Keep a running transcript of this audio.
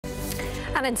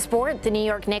And in sport, the New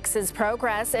York Knicks'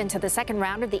 progress into the second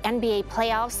round of the NBA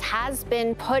playoffs has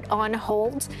been put on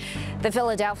hold. The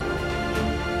Philadelphia...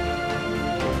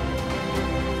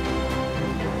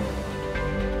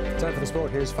 Time for the sport.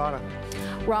 Here's Farrah.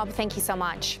 Rob, thank you so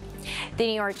much. The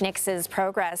New York Knicks'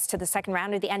 progress to the second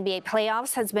round of the NBA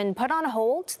playoffs has been put on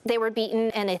hold. They were beaten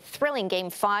in a thrilling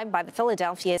Game 5 by the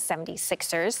Philadelphia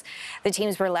 76ers. The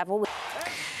teams were level.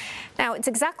 Now, it's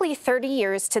exactly 30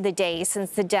 years to the day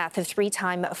since the death of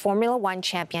three-time Formula One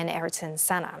champion Ayrton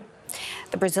Senna.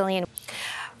 The Brazilian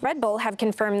Red Bull have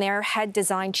confirmed their head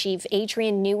design chief,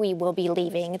 Adrian Newey, will be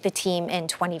leaving the team in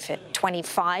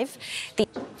 2025. The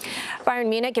Bayern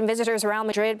Munich and visitors Real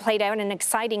Madrid played out an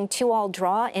exciting 2-2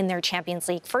 draw in their Champions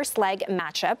League first leg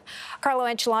matchup. Carlo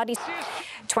Ancelotti,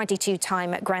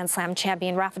 22-time Grand Slam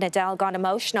champion Rafa Nadal, got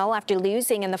emotional after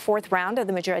losing in the fourth round of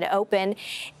the Madrid Open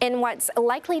in what's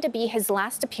likely to be his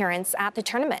last appearance at the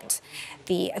tournament.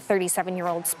 The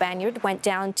 37-year-old Spaniard went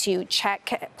down to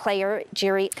Czech player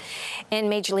Jazeera. In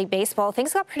Major League Baseball,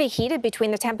 things got pretty heated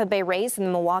between the Tampa Bay Rays and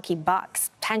the Milwaukee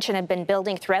Bucks. Tension had been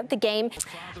building throughout the game.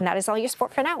 And that is all your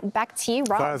sport for now. Back to you,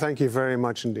 Rob. Thank you very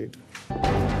much indeed.